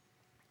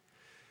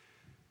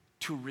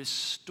to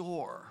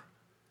restore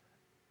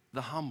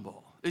the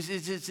humble. This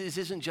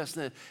isn't just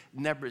the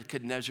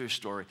Nebuchadnezzar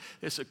story.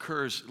 This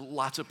occurs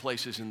lots of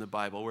places in the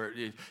Bible where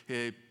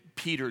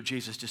Peter,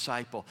 Jesus'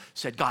 disciple,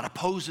 said, God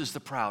opposes the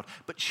proud,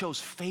 but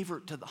shows favor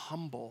to the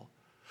humble.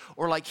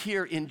 Or like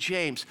here in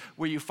James,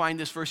 where you find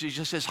this verse, he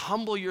just says,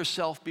 humble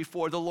yourself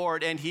before the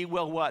Lord, and he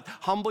will what?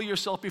 Humble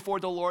yourself before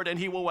the Lord, and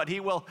he will what?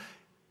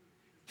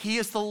 He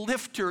is the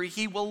lifter.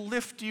 He will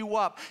lift you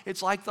up.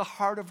 It's like the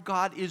heart of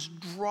God is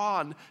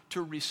drawn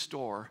to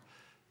restore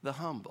the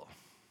humble.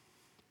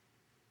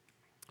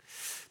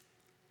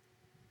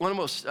 One of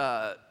the most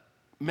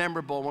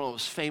memorable, one of the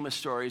most famous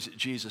stories that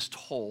Jesus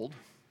told,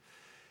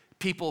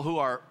 people who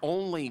are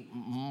only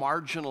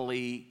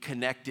marginally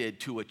connected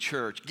to a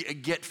church,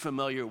 get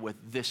familiar with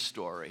this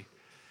story.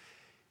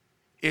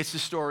 It's the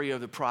story of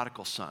the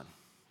prodigal son.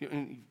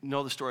 You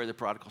know the story of the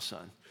prodigal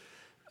son.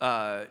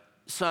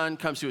 Son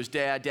comes to his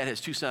dad. Dad has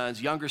two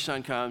sons. Younger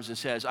son comes and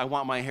says, I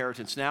want my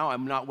inheritance now.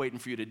 I'm not waiting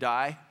for you to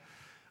die.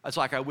 It's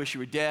like, I wish you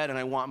were dead and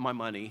I want my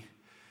money.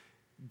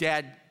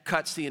 Dad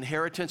cuts the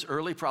inheritance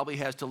early, probably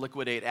has to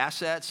liquidate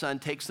assets. Son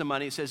takes the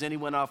money, says, and he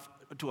went off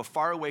to a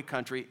faraway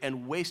country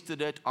and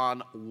wasted it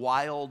on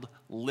wild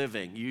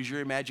living. Use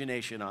your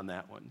imagination on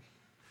that one.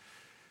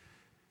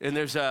 And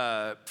there's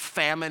a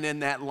famine in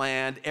that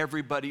land.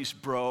 Everybody's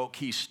broke.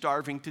 He's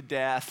starving to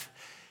death.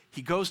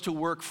 He goes to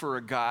work for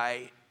a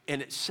guy,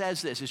 and it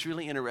says this. It's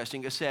really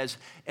interesting. It says,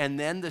 and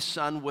then the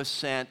son was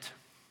sent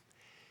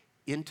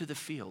into the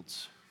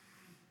fields.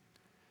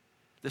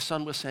 The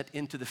son was sent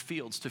into the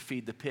fields to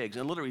feed the pigs,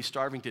 and literally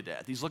starving to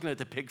death. He's looking at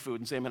the pig food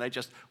and saying, man, I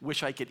just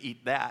wish I could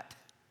eat that.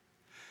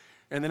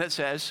 And then it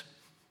says,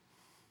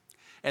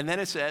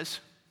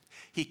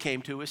 he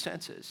came to his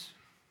senses.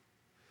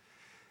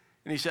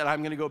 And he said, I'm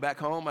going to go back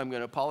home. I'm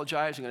going to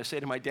apologize. I'm going to say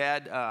to my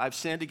dad, I've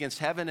sinned against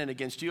heaven and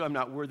against you. I'm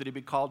not worthy to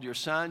be called your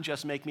son.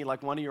 Just make me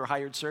like one of your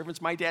hired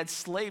servants. My dad's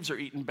slaves are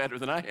eating better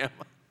than I am.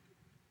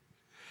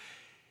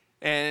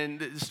 And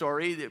the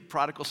story, the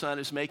prodigal son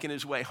is making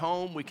his way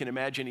home. We can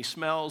imagine he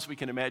smells. We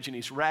can imagine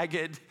he's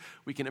ragged.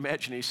 We can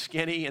imagine he's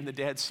skinny. And the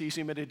dad sees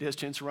him at a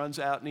distance, runs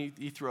out, and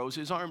he throws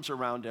his arms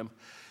around him,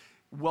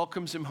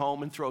 welcomes him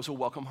home, and throws a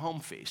welcome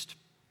home feast.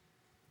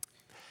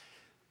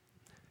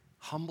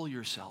 Humble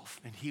yourself,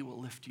 and he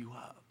will lift you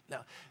up.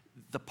 Now,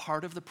 the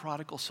part of the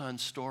prodigal son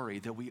story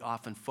that we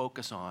often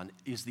focus on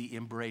is the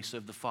embrace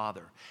of the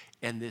Father,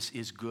 and this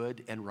is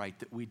good and right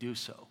that we do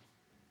so.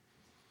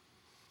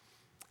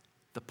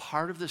 The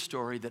part of the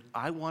story that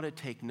I want to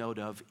take note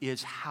of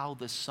is how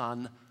the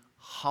son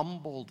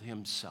humbled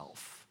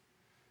himself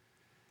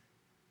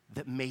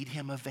that made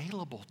him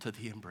available to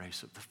the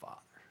embrace of the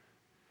Father.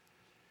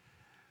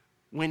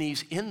 When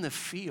he's in the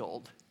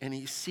field and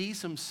he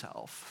sees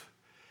himself,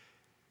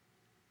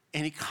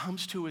 and he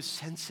comes to his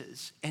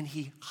senses and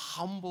he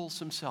humbles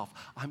himself.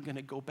 I'm going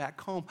to go back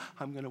home.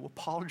 I'm going to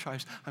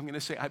apologize. I'm going to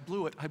say, I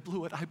blew it.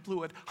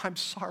 I'm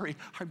sorry.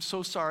 I'm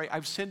so sorry.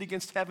 I've sinned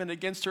against heaven,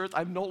 against earth.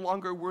 I'm no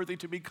longer worthy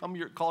to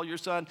call your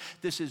son.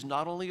 This is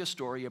not only a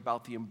story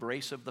about the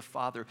embrace of the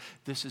Father,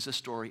 this is a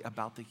story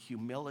about the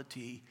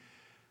humility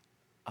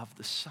of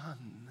the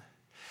Son.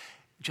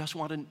 Just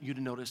wanted you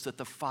to notice that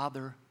the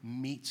Father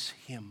meets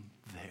him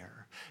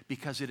there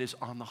because it is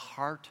on the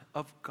heart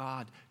of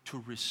God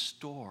to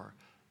restore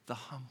the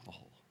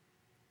humble.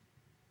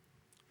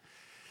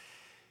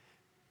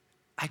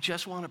 I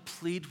just want to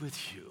plead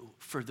with you,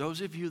 for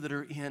those of you that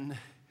are in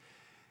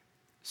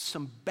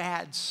some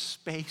bad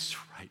space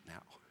right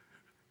now,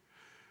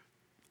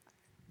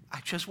 I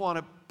just want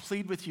to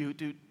plead with you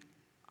to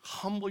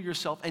humble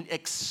yourself and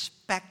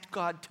expect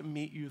God to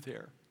meet you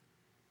there.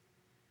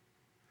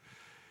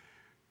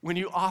 When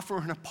you offer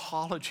an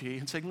apology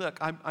and say, look,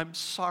 I'm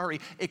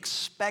sorry,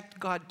 expect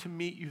God to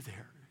meet you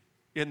there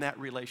in that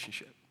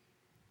relationship.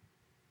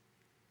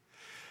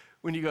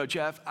 When you go,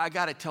 Jeff, I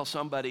got to tell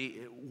somebody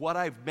what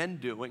I've been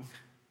doing,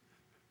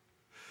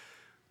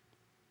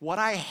 what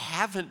I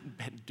haven't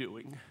been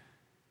doing,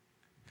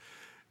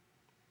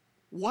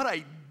 what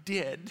I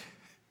did,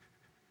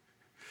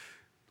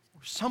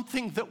 or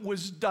something that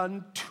was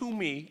done to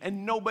me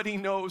and nobody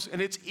knows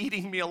and it's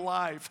eating me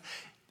alive.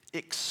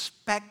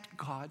 Expect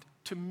God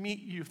to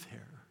meet you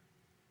there.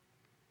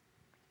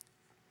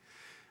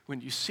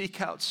 When you seek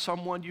out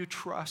someone you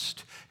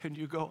trust and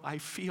you go, I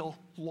feel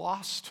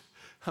lost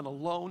and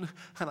alone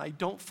and I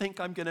don't think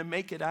I'm going to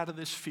make it out of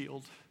this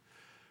field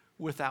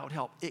without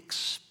help.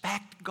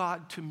 Expect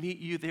God to meet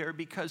you there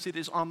because it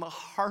is on the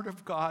heart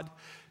of God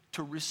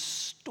to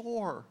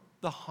restore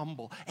the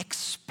humble.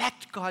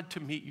 Expect God to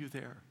meet you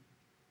there.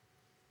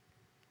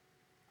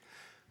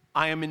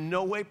 I am in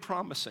no way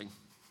promising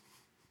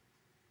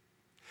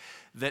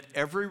that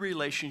every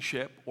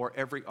relationship or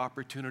every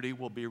opportunity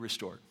will be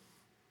restored.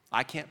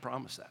 I can't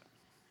promise that.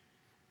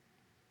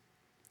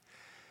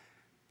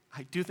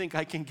 I do think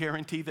I can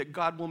guarantee that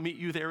God will meet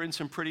you there in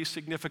some pretty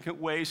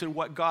significant ways. And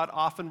what God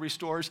often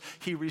restores,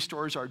 He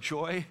restores our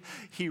joy,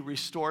 He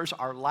restores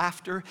our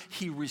laughter,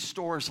 He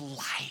restores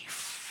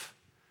life.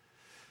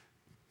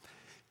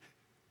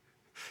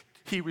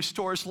 He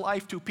restores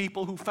life to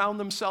people who found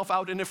themselves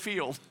out in a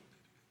field,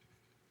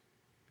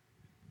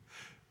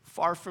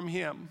 far from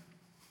Him,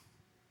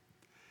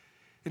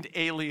 and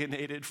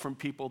alienated from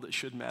people that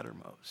should matter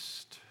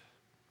most.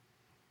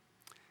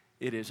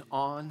 It is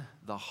on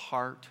the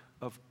heart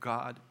of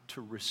God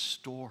to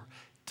restore,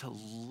 to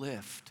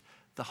lift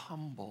the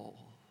humble.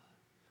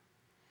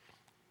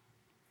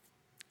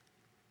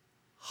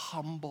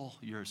 Humble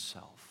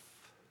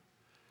yourself,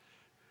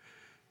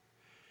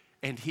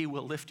 and He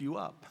will lift you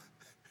up.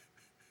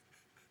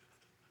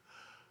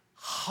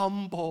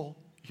 Humble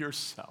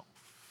yourself,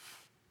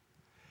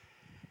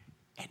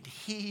 and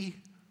He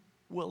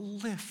will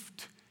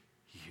lift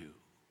you.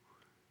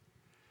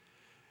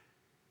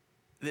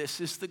 This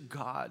is the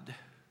God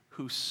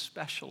who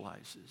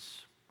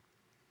specializes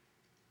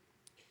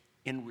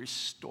in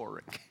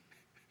restoring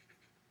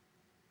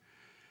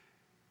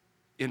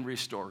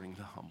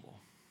the humble.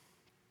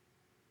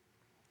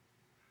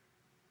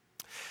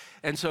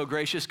 And so,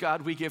 gracious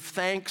God, we give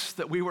thanks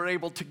that we were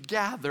able to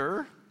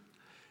gather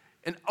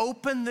and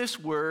open this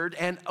word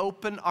and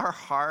open our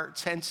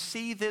hearts and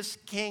see this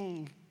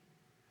King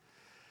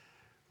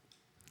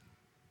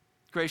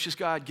Gracious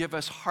God, give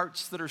us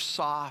hearts that are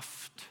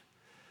soft,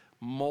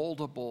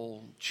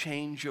 moldable,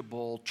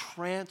 changeable.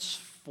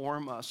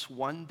 Transform us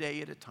one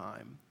day at a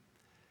time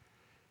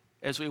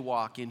as we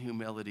walk in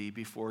humility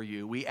before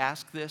you. We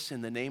ask this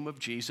in the name of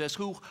Jesus,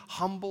 who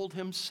humbled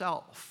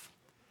himself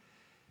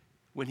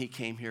when he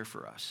came here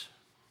for us.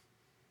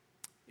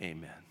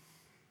 Amen.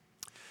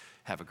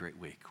 Have a great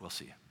week. We'll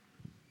see you.